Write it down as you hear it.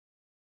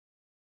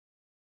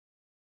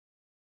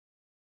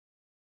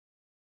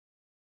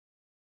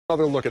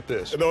Another look at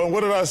this. No, and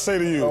what did I say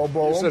to you?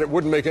 You said it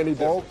wouldn't make any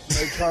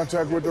difference. Make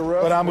contact with the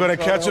ref. But I'm going to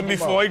catch him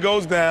before he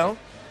goes down.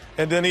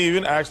 And then he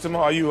even asked him,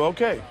 are you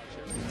okay?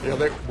 Yeah,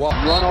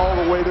 run all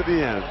the way to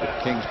the end.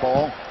 Kings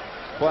ball.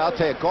 Well, I'll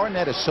tell you,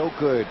 Garnett is so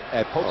good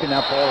at poking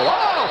that ball.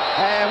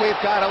 Oh! And we've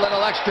got a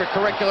little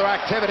extracurricular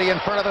activity in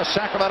front of the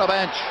Sacramento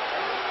bench.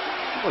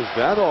 What was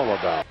that all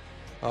about?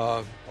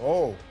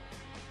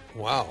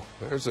 Wow,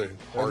 there's a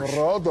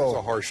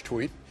harsh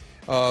tweet.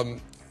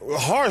 A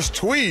harsh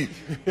tweet?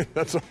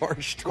 That's a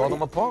harsh tweet. Call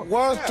him a punk.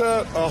 Why's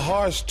that a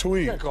harsh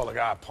tweet? You can't call a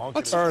guy a punk.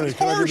 Ernie,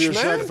 can I give you a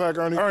shot fact,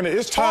 Ernie? Ernie,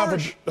 it's time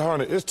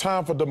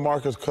for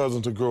Demarcus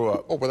Cousins to grow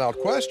up. Oh, without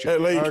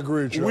question. Hey, I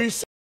agree with you.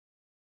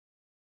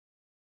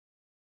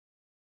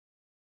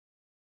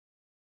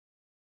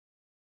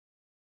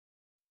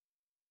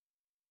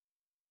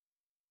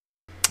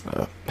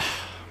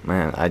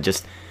 Man,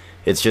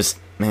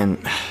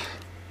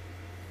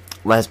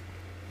 man,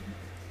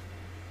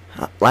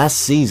 last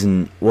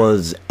season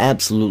was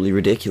absolutely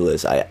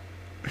ridiculous. I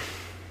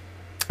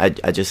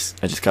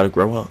just gotta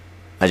grow up.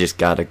 I just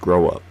gotta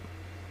grow up.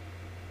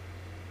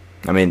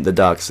 I mean, the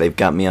Ducks, they've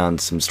got me on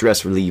some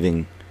stress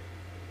relieving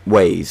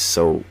ways,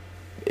 so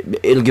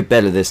it'll get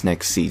better this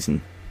next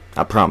season.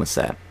 I promise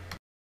that.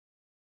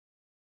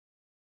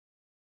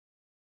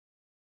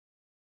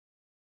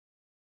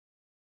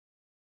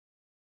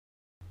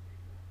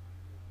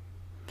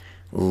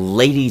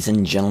 Ladies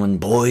and gentlemen,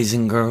 boys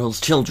and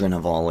girls, children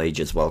of all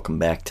ages, welcome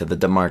back to the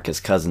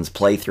Demarcus Cousins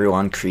playthrough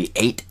on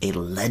Create a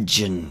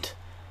Legend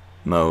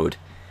mode.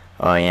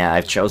 Oh yeah,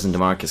 I've chosen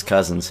Demarcus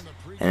Cousins,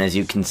 and as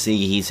you can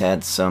see, he's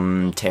had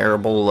some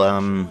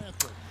terrible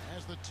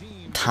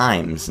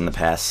times in the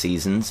past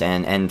seasons,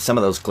 and some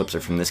of those clips are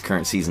from this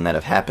current season that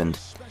have happened.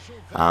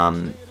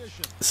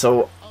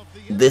 So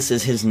this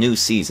is his new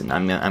season.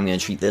 I'm gonna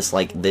treat this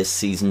like this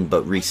season,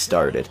 but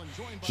restarted.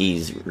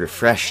 He's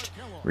refreshed,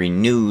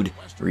 renewed,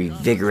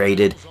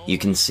 revigorated. You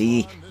can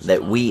see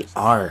that we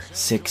are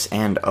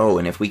 6-0,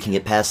 and if we can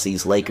get past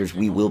these Lakers,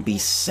 we will be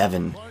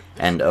 7-0.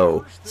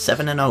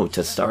 7-0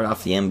 to start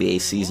off the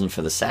NBA season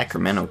for the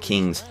Sacramento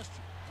Kings.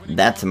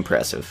 That's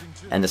impressive,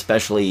 and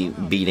especially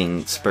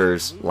beating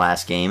Spurs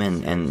last game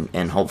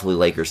and hopefully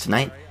Lakers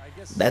tonight.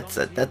 That's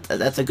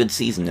a good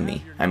season to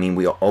me. I mean,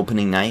 we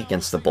opening night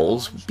against the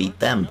Bulls, beat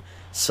them.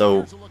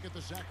 So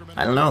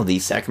I don't know, the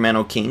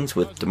Sacramento Kings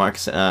with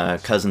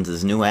Demarcus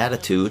Cousins' new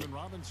attitude,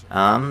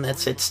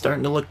 it's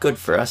starting to look good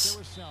for us.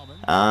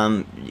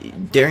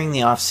 During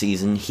the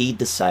offseason, he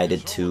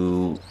decided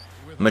to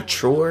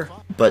mature,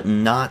 but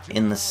not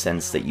in the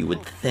sense that you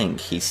would think.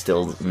 He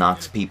still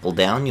knocks people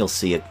down. You'll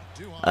see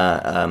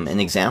an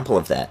example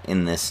of that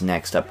in this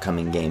next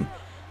upcoming game.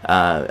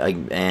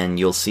 And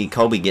you'll see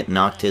Kobe get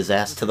knocked his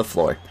ass to the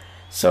floor.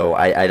 So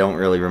I don't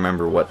really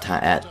remember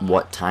at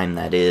what time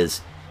that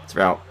is. It's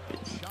about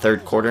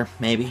third quarter,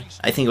 maybe?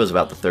 I think it was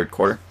about the third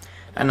quarter.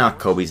 I knocked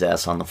Kobe's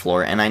ass on the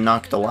floor, and I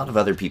knocked a lot of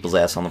other people's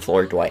ass on the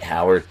floor. Dwight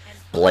Howard,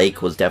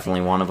 Blake was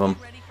definitely one of them.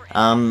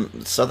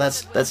 So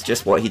that's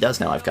just what he does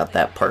now. I've got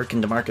that perk,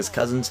 and Demarcus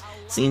Cousins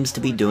seems to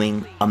be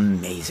doing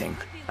amazing.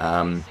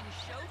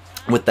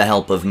 With the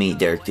help of me,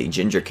 Derek the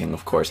Ginger King,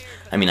 of course.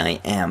 I mean, I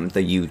am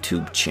the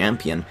YouTube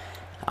champion.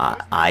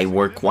 I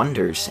work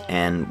wonders,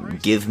 and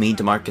give me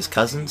Demarcus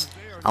Cousins,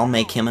 I'll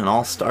make him an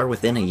all-star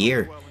within a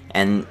year.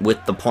 And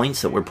with the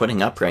points that we're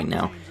putting up right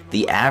now,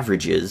 the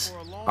averages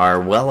are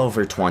well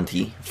over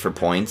 20 for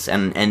points,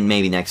 and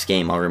maybe next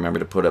game I'll remember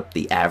to put up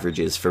the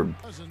averages for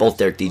both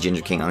Derek the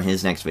Ginger King on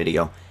his next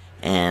video,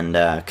 and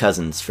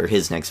Cousins for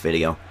his next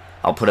video.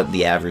 I'll put up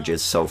the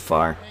averages so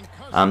far.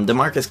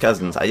 Demarcus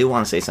Cousins, I do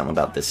want to say something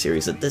about this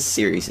series, that this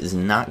series is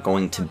not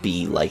going to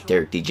be like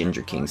Derek the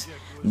Ginger King's.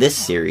 This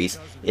series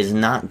is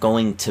not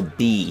going to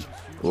be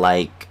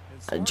like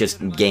just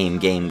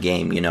game,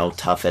 you know,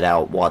 tough it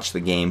out, watch the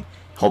game,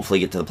 hopefully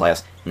get to the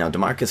playoffs. Now,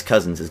 Demarcus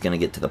Cousins is going to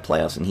get to the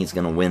playoffs, and he's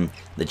going to win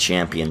the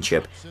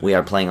championship. We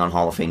are playing on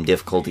Hall of Fame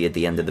difficulty at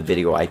the end of the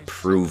video. I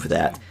prove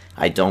that.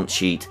 I don't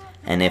cheat,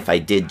 and if I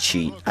did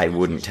cheat, I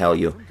wouldn't tell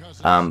you.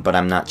 But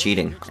I'm not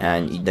cheating,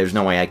 and there's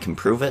no way I can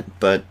prove it,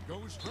 but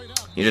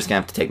you're just going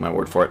to have to take my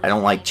word for it. I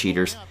don't like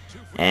cheaters,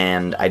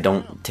 and I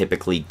don't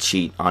typically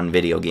cheat on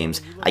video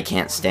games. I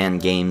can't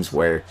stand games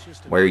where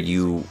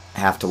you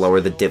have to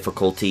lower the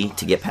difficulty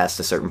to get past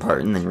a certain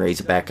part and then raise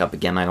it back up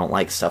again. I don't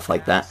like stuff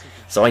like that.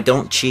 So I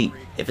don't cheat.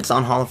 If it's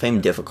on Hall of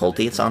Fame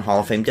difficulty, it's on Hall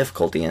of Fame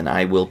difficulty, and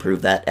I will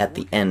prove that at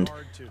the end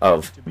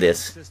of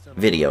this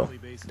video.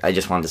 I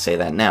just wanted to say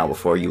that now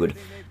before you would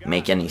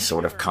make any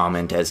sort of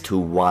comment as to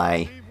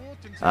why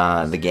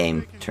the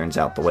game turns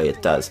out the way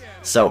it does.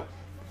 So,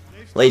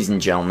 ladies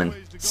and gentlemen,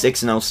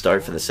 6-0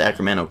 start for the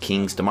Sacramento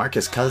Kings.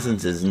 Demarcus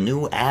Cousins'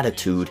 new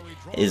attitude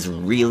is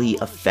really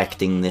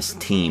affecting this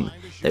team.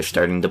 They're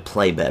starting to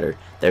play better.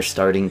 They're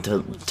starting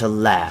to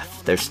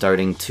laugh. They're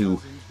starting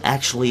to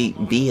actually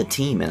be a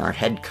team, and our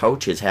head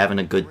coach is having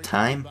a good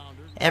time.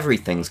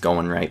 Everything's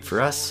going right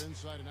for us.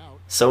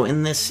 So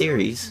in this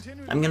series,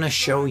 I'm going to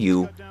show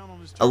you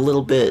a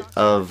little bit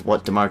of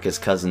what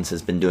Demarcus Cousins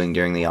has been doing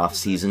during the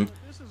offseason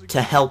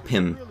to help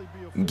him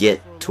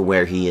get to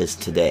where he is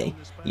today.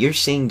 You're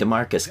seeing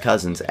Demarcus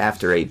Cousins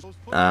after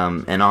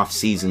an off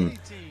season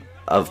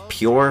of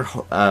pure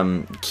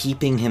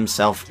keeping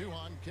himself,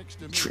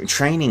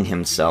 training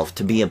himself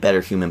to be a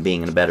better human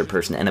being and a better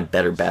person and a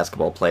better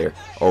basketball player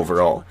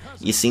overall.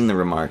 You've seen the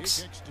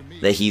remarks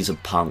that he's a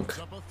punk,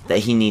 that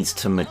he needs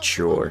to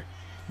mature,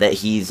 that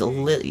he was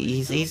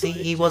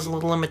a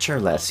little immature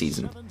last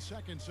season.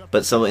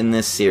 But so in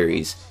this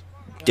series,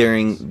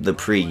 during the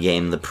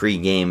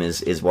pregame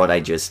is what I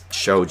just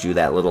showed you,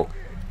 that little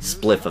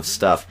spliff of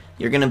stuff.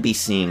 You're going to be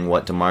seeing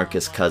what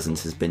Demarcus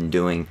Cousins has been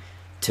doing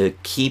to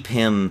keep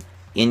him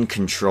in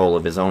control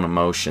of his own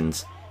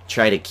emotions,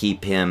 try to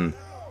keep him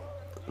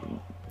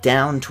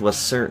down to a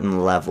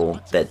certain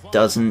level that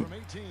doesn't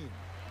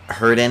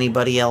hurt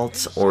anybody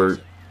else or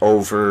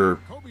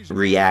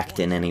overreact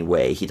in any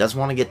way. He doesn't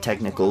want to get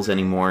technicals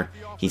anymore.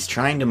 He's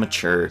trying to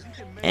mature,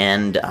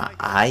 and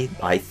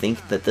I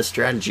think that the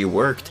strategy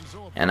worked,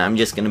 and I'm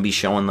just going to be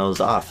showing those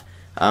off.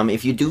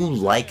 If you do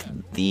like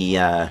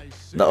the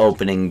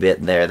opening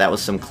bit there, that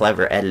was some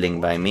clever editing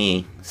by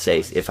me,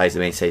 if I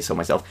may say so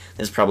myself.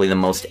 This is probably the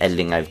most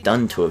editing I've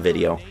done to a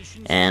video,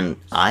 and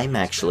I'm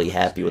actually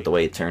happy with the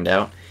way it turned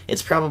out.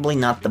 It's probably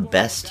not the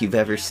best you've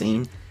ever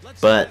seen,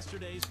 but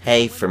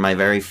hey, for my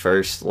very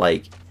first,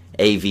 like,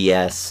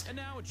 AVS,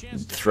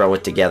 throw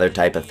it together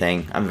type of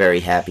thing, I'm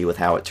very happy with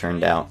how it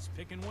turned out.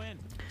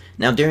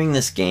 Now, during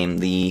this game,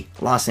 the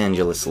Los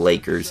Angeles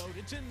Lakers,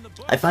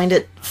 I find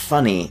it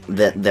funny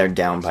that they're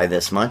down by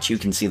this much. You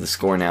can see the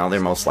score now.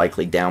 They're most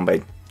likely down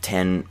by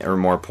 10 or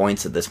more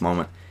points at this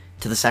moment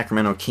to the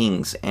Sacremento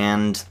Kings,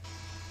 and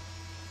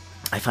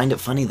I find it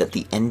funny that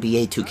the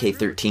NBA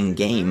 2K13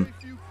 game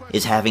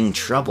is having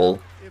trouble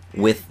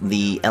with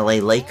the LA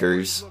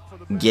Lakers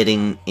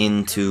getting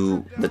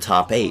into the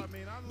top 8.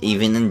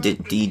 Even in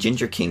the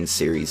Ginger Kings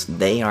series,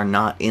 they are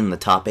not in the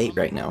top 8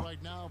 right now.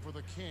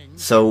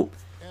 So,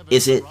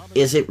 is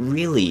it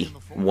really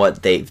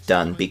what they've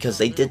done? Because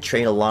they did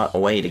trade a lot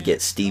away to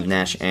get Steve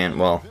Nash and,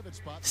 well,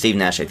 Steve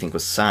Nash I think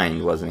was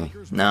signed, wasn't he?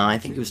 No, I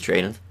think he was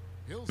traded.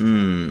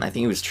 I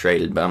think he was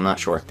traded, but I'm not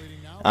sure.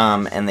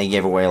 And they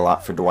gave away a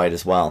lot for Dwight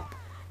as well.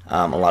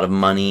 A lot of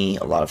money,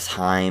 a lot of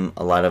time,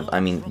 a lot of, I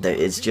mean,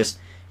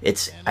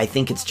 I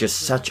think it's just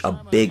such a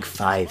big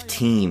 5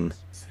 team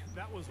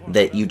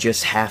that you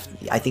just I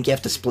think you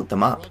have to split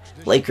them up.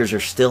 Lakers are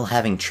still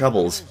having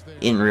troubles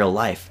in real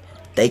life.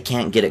 They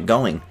can't get it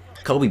going.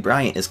 Kobe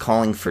Bryant is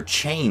calling for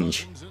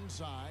change.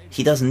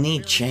 He doesn't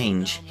need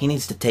change. He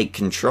needs to take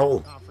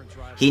control.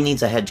 He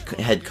needs a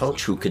head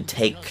coach who could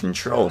take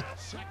control.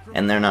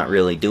 And they're not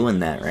really doing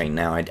that right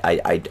now.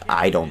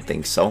 I don't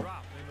think so.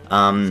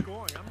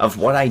 Of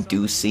what I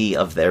do see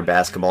of their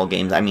basketball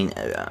games, I mean,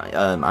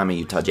 I'm a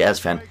Utah Jazz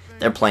fan.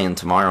 They're playing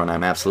tomorrow, and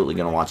I'm absolutely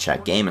going to watch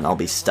that game, and I'll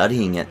be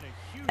studying it.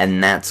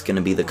 And that's going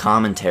to be the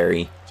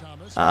commentary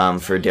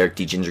for Derek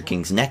D. Ginger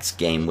King's next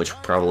game, which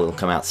probably will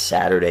come out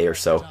Saturday or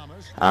so.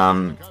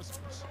 I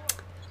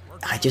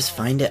just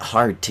find it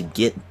hard to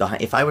get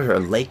behind. If I were a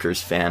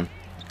Lakers fan,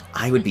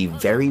 I would be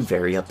very,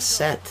 very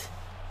upset.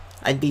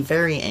 I'd be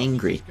very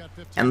angry.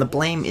 And the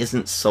blame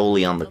isn't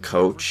solely on the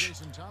coach,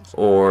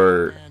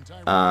 or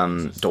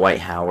Dwight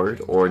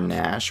Howard, or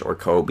Nash, or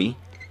Kobe.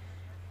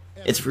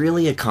 It's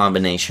really a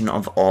combination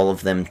of all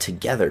of them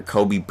together.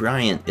 Kobe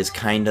Bryant is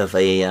kind of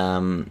a,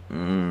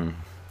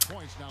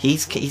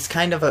 he's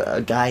kind of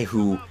a guy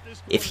who,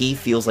 if he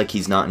feels like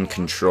he's not in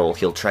control,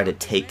 he'll try to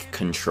take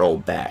control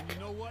back.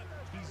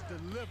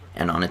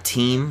 And on a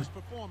team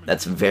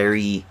that's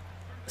very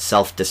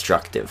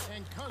self-destructive,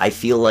 I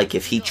feel like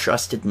if he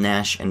trusted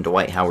Nash and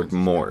Dwight Howard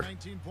more,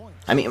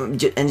 I mean,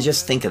 and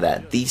just think of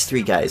that. These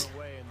 3 guys,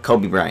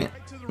 Kobe Bryant,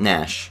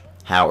 Nash,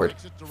 Howard,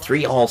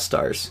 3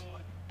 all-stars,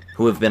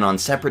 who have been on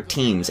separate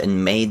teams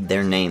and made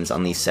their names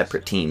on these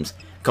separate teams.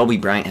 Kobe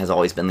Bryant has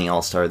always been the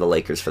all-star of the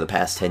Lakers for the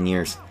past 10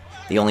 years.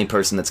 The only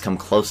person that's come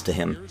close to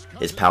him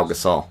is Pau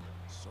Gasol.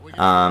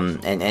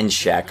 And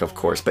Shaq, of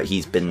course, but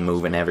he's been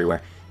moving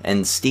everywhere.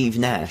 And Steve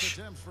Nash,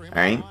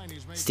 alright?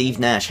 Steve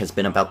Nash has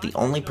been about the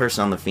only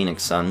person on the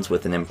Phoenix Suns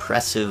with an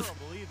impressive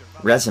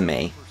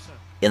resume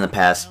in the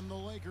past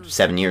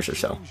 7 years or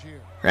so,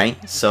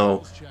 right?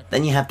 So,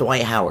 then you have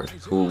Dwight Howard,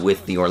 who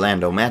with the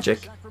Orlando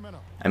Magic,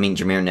 I mean,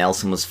 Jameer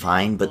Nelson was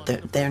fine, but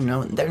they're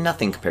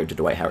nothing compared to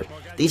Dwight Howard.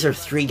 These are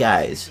 3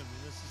 guys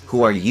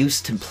who are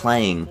used to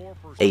playing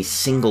a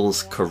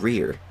singles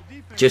career.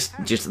 Just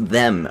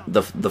them.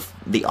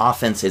 The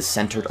offense is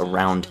centered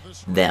around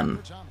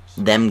them.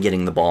 Them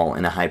getting the ball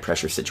in a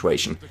high-pressure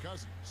situation.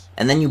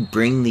 And then you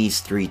bring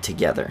these 3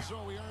 together,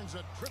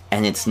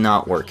 and it's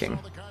not working.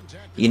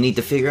 You need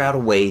to figure out a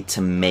way to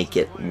make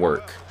it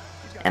work.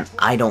 And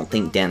I don't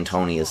think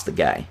D'Antoni is the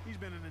guy.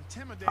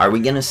 Are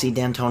we going to see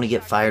D'Antoni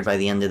get fired by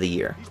the end of the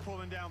year?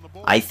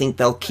 I think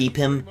they'll keep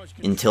him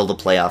until the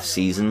playoff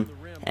season,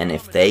 and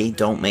if they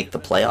don't make the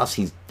playoffs,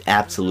 he's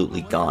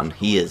absolutely gone.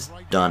 He is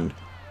done.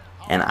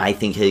 And I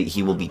think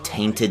he will be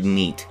tainted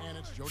meat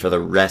for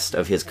the rest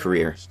of his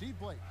career.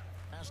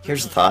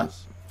 Here's the thought.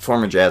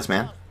 Former Jazz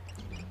man.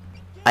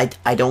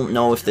 I don't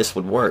know if this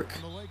would work.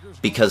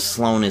 because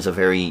Sloan is a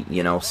very,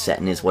 set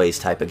in his ways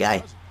type of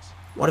guy.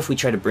 What if we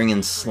try to bring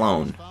in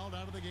Sloan,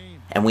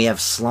 and we have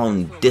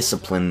Sloan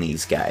discipline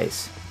these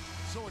guys,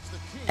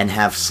 and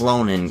have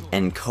Sloan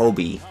and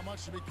Kobe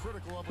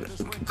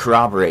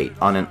corroborate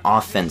on an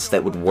offense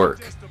that would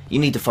work? You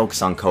need to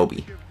focus on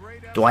Kobe.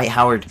 Dwight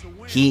Howard,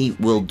 he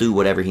will do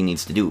whatever he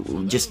needs to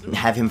do. Just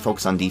have him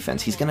focus on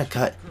defense. He's going to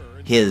cut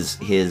his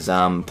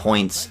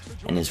points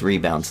and his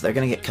rebounds. They're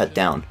going to get cut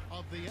down.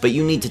 But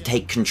you need to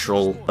take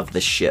control of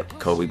the ship,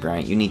 Kobe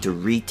Bryant. You need to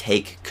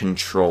retake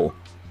control.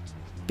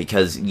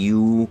 Because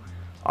you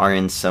are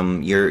in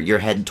you're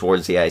headed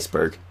towards the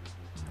iceberg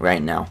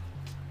right now.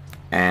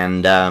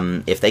 And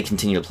if they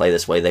continue to play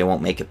this way, they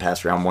won't make it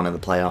past round 1 of the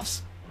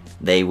playoffs.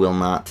 They will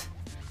not.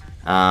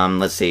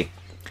 Let's see.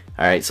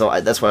 Alright, so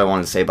that's what I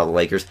wanted to say about the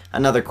Lakers.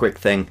 Another quick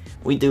thing.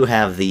 We do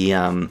have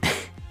the,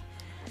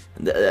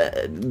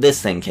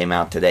 this thing came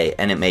out today,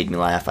 and it made me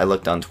laugh. I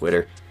looked on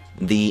Twitter.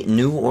 The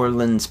New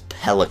Orleans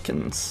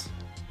Pelicans.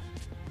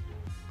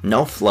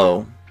 No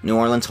flow. New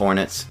Orleans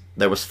Hornets.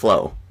 There was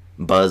flow.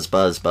 Buzz,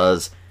 buzz,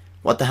 buzz.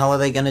 What the hell are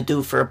they going to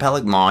do for a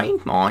Pelican?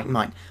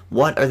 Mine.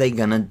 What are they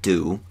going to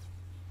do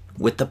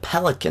with the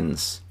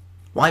Pelicans?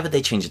 Why would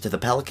they change it to the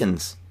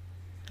Pelicans?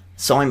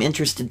 So I'm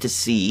interested to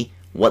see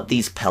what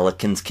these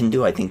Pelicans can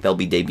do. I think they'll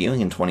be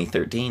debuting in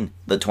 2013.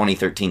 The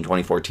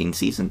 2013-2014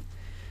 season.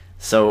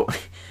 So,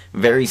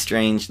 very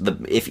strange.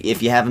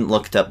 If you haven't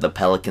looked up the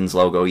Pelicans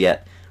logo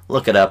yet,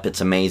 look it up.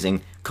 It's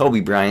amazing. Kobe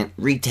Bryant,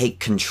 retake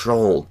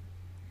control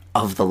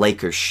of the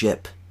Lakers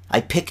ship.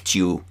 I picked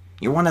you.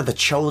 You're one of the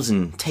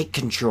chosen. Take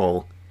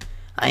control.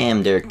 I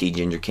am Derek D.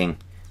 Ginger King.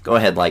 Go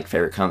ahead, like,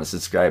 favorite, comment,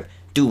 subscribe.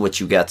 Do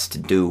what you got to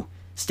do.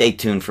 Stay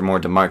tuned for more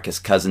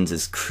Demarcus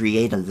Cousins'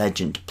 Create a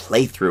Legend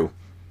playthrough.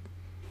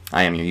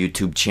 I am your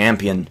YouTube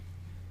champion,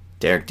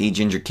 Derek D.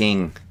 Ginger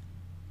King.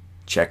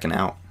 Checking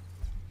out.